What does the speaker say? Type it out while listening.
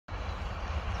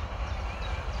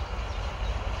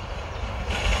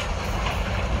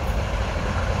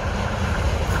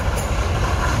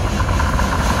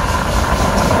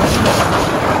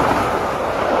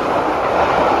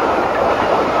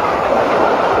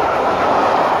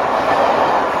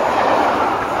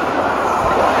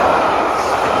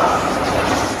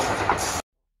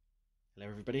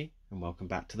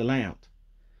to the layout.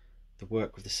 The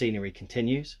work with the scenery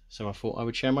continues, so I thought I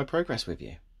would share my progress with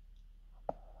you.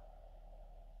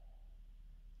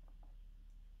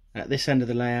 At this end of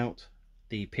the layout,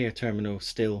 the pier terminal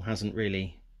still hasn't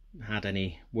really had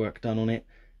any work done on it.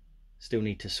 Still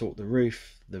need to sort the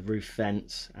roof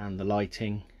vents and the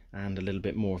lighting and a little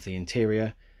bit more of the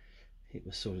interior. It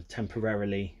was sort of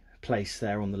temporarily placed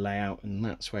there on the layout and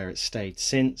that's where it's stayed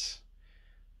since.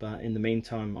 But in the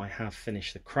meantime I have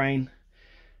finished the crane,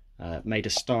 made a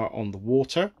start on the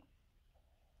water.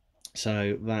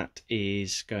 So that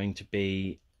is going to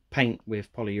be paint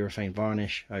with polyurethane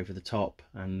varnish over the top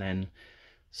and then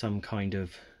some kind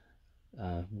of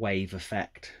wave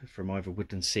effect from either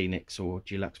Woodland Scenics or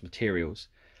Dulux Materials,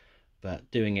 but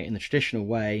doing it in the traditional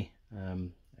way,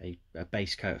 a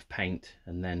base coat of paint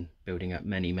and then building up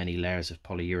many layers of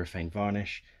polyurethane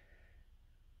varnish.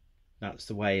 That's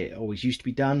the way it always used to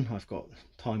be done. I've got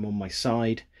time on my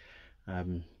side.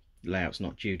 Layout's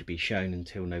not due to be shown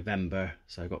until November,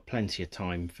 so I've got plenty of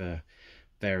time for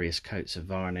various coats of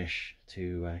varnish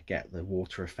to get the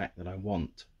water effect that I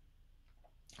want.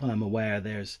 I'm aware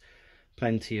there's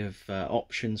plenty of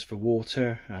options for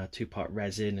water, 2-part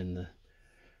resin and the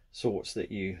sorts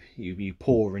that you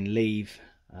pour and leave.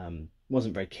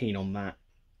 Wasn't very keen on that.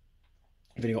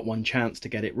 I've only got one chance to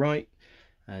get it right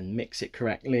and mix it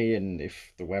correctly, and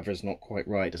if the weather's not quite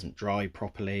right, doesn't dry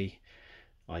properly,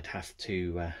 I'd have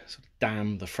to sort of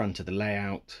dam the front of the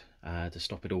layout to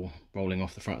stop it all rolling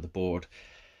off the front of the board.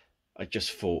 I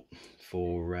just thought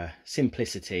for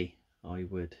simplicity I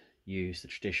would use the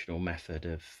traditional method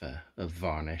of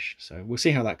varnish. So we'll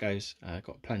see how that goes. I've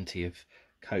got plenty of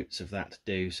coats of that to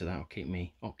do, so that'll keep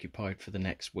me occupied for the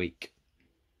next week.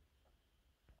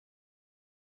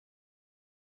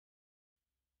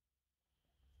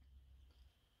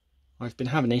 I've been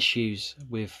having issues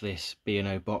with this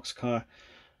B&O boxcar.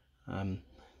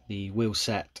 The wheel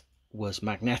set was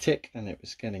magnetic and it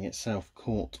was getting itself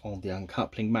caught on the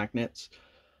uncoupling magnets,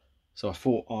 so I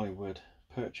thought I would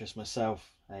purchase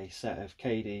myself a set of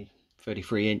KD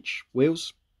 33-inch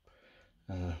wheels.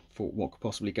 Thought what could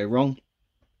possibly go wrong.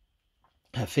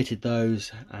 I fitted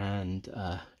those and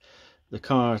the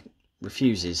car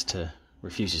refuses to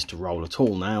roll at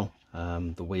all now.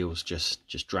 The wheels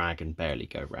just drag and barely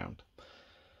go round.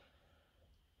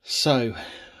 So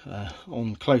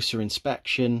on closer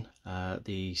inspection,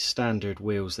 the standard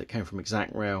wheels that came from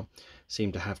Exact Rail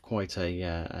seem to have quite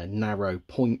a narrow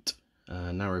point,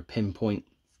 narrow pinpoint,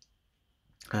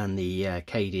 and the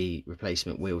KD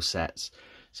replacement wheel sets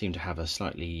seem to have a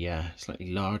slightly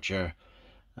larger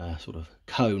sort of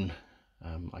cone.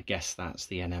 I guess that's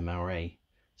the NMRA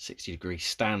 60-degree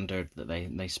standard that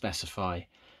they specify,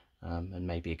 and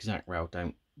maybe Exact Rail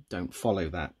don't follow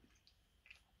that.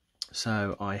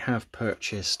 So I have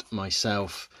purchased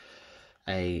myself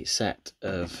a set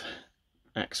of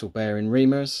axle bearing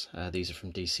reamers. These are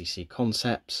from DCC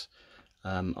Concepts.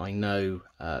 I know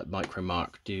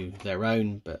Micromark do their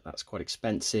own, but that's quite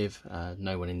expensive.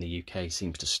 No one in the UK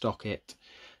seems to stock it,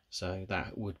 so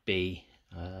that would be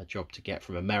a job to get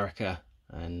from America,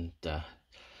 and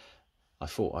I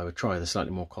thought I would try the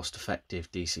slightly more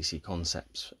cost-effective DCC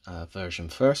Concepts version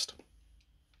first.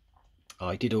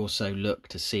 I did also look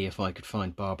to see if I could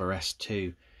find Barber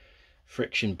S2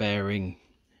 friction bearing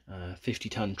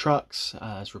 50-ton trucks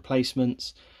as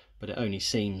replacements, but it only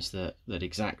seems that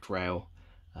Exact Rail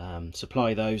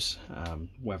supply those.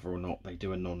 Whether or not they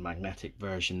do a non-magnetic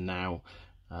version now,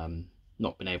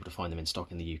 not been able to find them in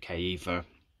stock in the UK either.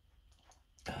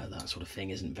 That sort of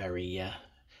thing isn't very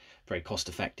cost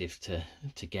effective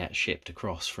to get shipped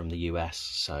across from the US,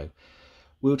 so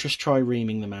we'll just try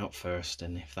reaming them out first,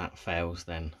 and if that fails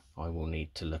then I will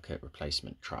need to look at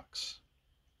replacement trucks.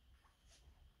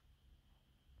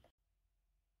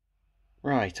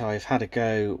 Right, I've had a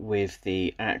go with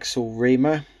the axle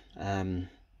reamer.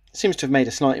 Seems to have made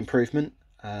a slight improvement.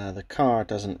 The car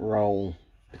doesn't roll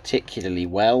particularly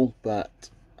well,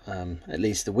 but at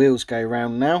least the wheels go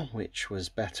round now, which was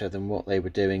better than what they were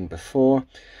doing before.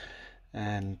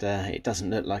 And it doesn't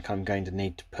look like I'm going to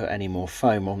need to put any more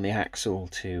foam on the axle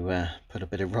to put a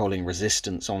bit of rolling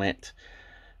resistance on it.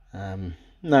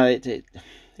 No,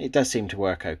 it does seem to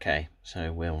work okay,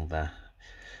 so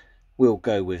we'll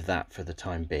go with that for the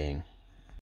time being.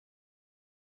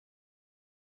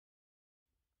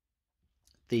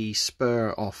 The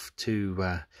spur off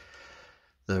to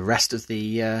the rest of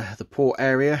the port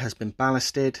area has been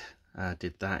ballasted.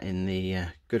 Did that in the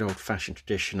good old-fashioned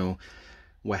traditional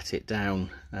wet it down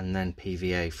and then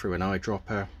PVA through an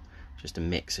eyedropper, just a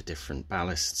mix of different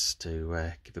ballasts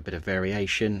to give a bit of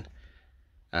variation.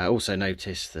 I also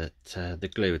noticed that the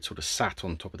glue had sort of sat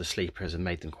on top of the sleepers and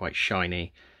made them quite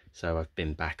shiny, so I've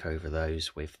been back over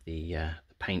those with the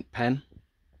paint pen.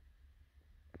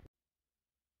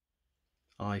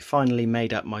 I finally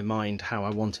made up my mind how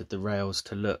I wanted the rails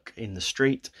to look in the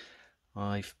street.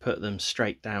 I've put them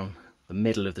straight down the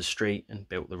middle of the street and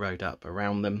built the road up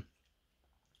around them.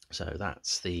 So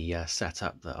that's the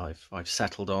setup that I've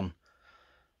settled on.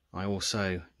 I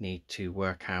also need to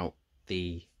work out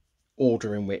the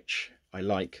order in which I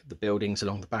like the buildings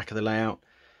along the back of the layout.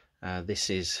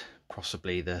 This is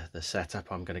possibly the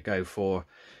setup I'm going to go for.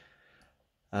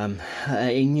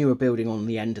 A newer building on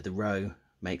the end of the row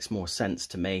makes more sense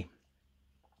to me,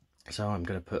 so I'm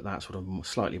going to put that sort of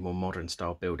slightly more modern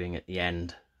style building at the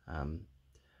end.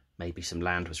 Maybe some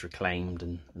land was reclaimed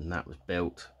and that was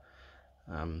built,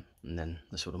 and then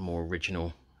the sort of more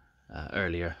original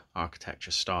earlier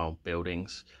architecture style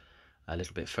buildings a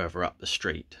little bit further up the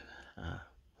street,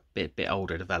 bit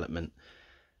older development.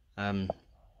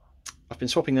 I've been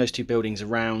swapping those two buildings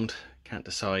around, can't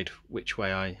decide which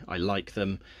way I like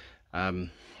them.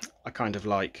 I kind of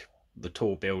like the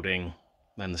tall building,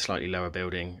 then the slightly lower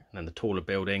building, and then the taller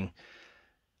building,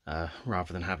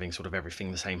 rather than having sort of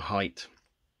everything the same height.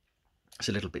 It's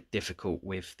a little bit difficult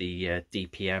with the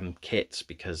DPM kits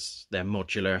because they're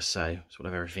modular, so sort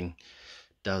of everything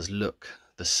does look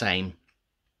the same.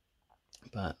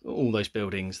 But all those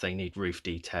buildings, they need roof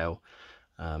detail,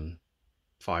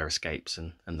 fire escapes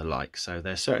and the like, so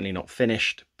they're certainly not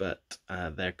finished, but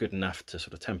they're good enough to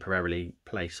sort of temporarily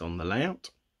place on the layout.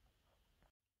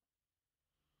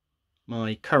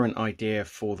 My current idea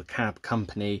for the cab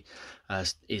company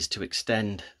is to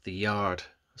extend the yard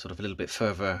sort of a little bit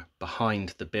further behind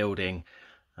the building,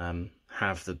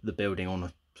 have the building on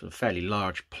a sort of fairly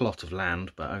large plot of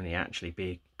land, but only actually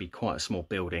be quite a small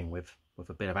building with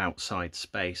a bit of outside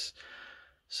space.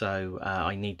 So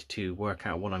I need to work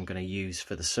out what I'm going to use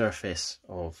for the surface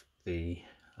of the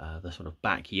sort of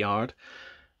backyard.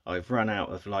 I've run out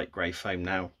of light grey foam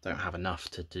now, don't have enough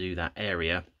to do that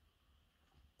area,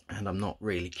 and I'm not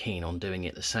really keen on doing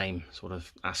it the same sort of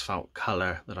asphalt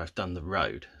colour that I've done the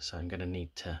road, so I'm going to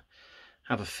need to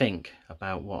have a think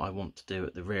about what I want to do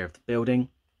at the rear of the building.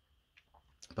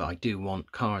 But I do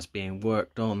want cars being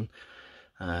worked on,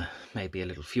 maybe a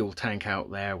little fuel tank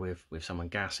out there with someone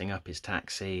gassing up his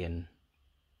taxi and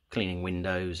cleaning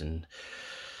windows, and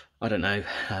I don't know,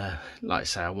 like I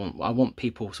say, I want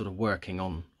people sort of working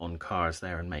on cars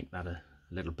there and make that a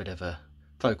little bit of a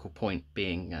focal point,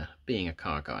 being a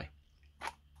car guy.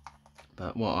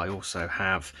 But what I also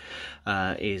have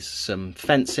is some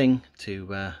fencing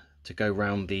to go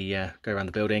around the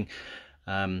building.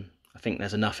 I think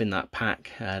there's enough in that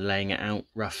pack, laying it out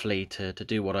roughly to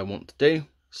do what I want to do.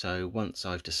 So once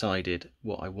I've decided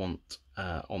what I want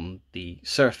on the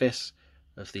surface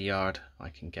of the yard, I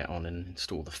can get on and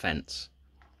install the fence.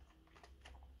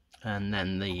 And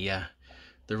then the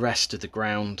rest of the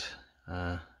ground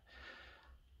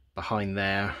behind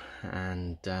there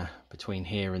and between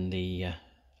here and the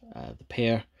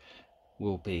pier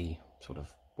will be sort of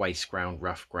waste ground,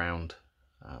 rough ground,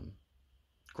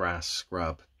 grass,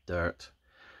 scrub, dirt.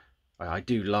 I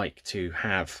do like to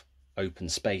have open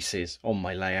spaces on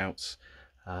my layouts.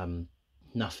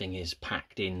 Nothing is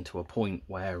packed in to a point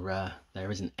where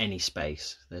there isn't any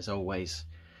space. There's always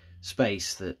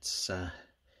space that's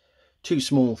too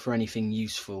small for anything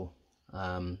useful,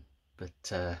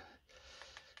 but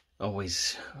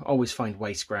always find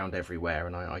waste ground everywhere,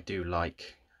 and I do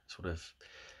like sort of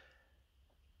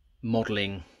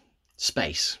modelling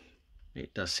space.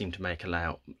 It does seem to make a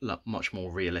layout look much more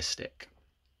realistic.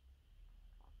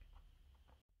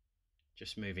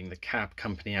 Just moving the cab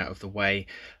company out of the way,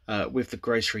 with the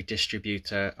grocery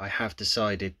distributor I have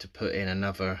decided to put in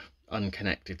another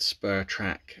unconnected spur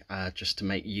track, just to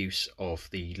make use of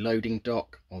the loading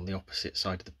dock on the opposite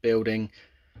side of the building.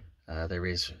 There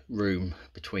is room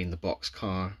between the box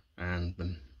car and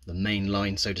the main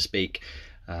line, so to speak,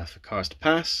 for cars to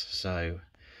pass, so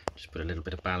just put a little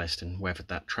bit of ballast and weathered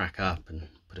that track up and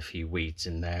put a few weeds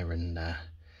in there, and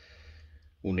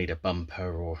we'll need a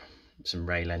bumper or some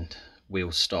rail end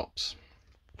wheel stops.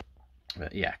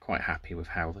 But yeah, quite happy with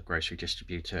how the grocery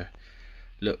distributor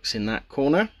looks in that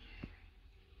corner.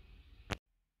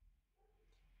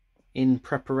 In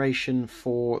preparation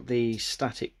for the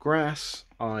static grass,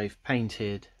 I've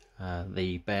painted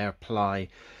the bare ply,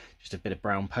 just a bit of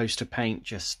brown poster paint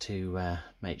just to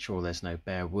make sure there's no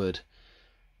bare wood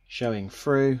showing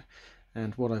through.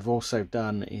 And what I've also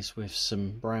done is with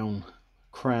some brown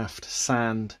craft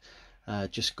sand,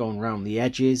 just gone round the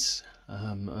edges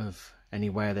of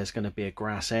anywhere there's going to be a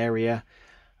grass area,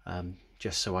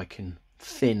 just so I can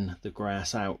thin the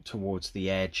grass out towards the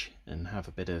edge and have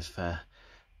a bit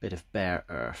of bare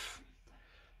earth.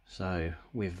 So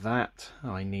with that,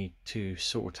 I need to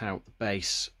sort out the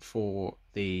base for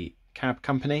the cab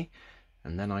company,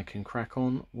 and then I can crack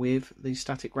on with the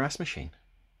static grass machine.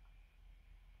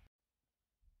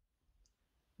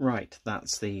 Right,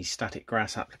 that's the static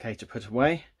grass applicator put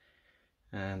away,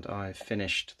 and I've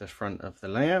finished the front of the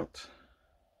layout.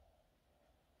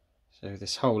 So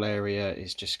this whole area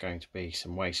is just going to be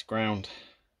some waste ground.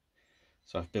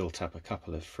 So I've built up a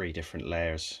couple of 3 different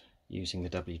layers using the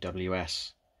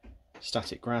WWS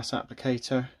static grass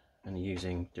applicator and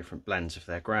using different blends of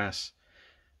their grass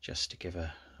just to give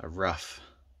a rough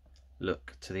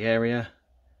look to the area,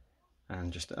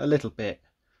 and just a little bit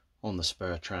on the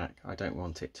spur track. I don't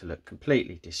want it to look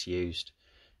completely disused,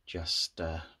 just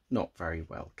not very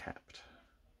well kept.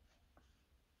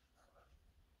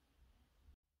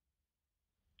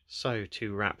 So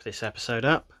to wrap this episode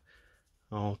up,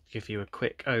 I'll give you a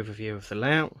quick overview of the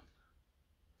layout.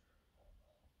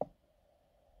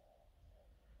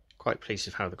 Quite pleased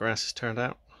with how the grass has turned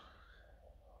out.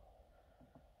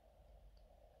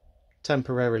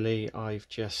 Temporarily I've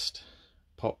just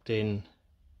popped in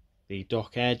the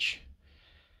dock edge.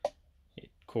 It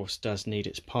of course does need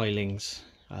its pilings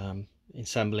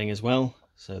assembling as well,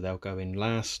 so they'll go in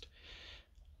last.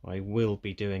 I will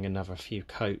be doing another few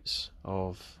coats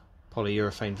of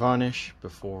polyurethane varnish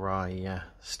before I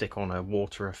stick on a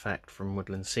water effect from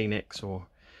Woodland Scenics or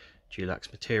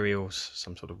Dulux Materials,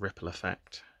 some sort of ripple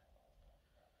effect.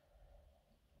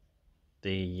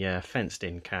 The fenced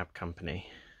in cab company,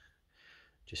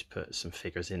 just put some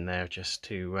figures in there just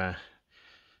to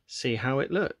see how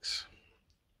it looks.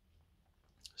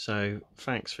 So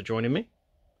thanks for joining me,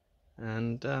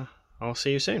 and I'll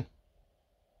see you soon.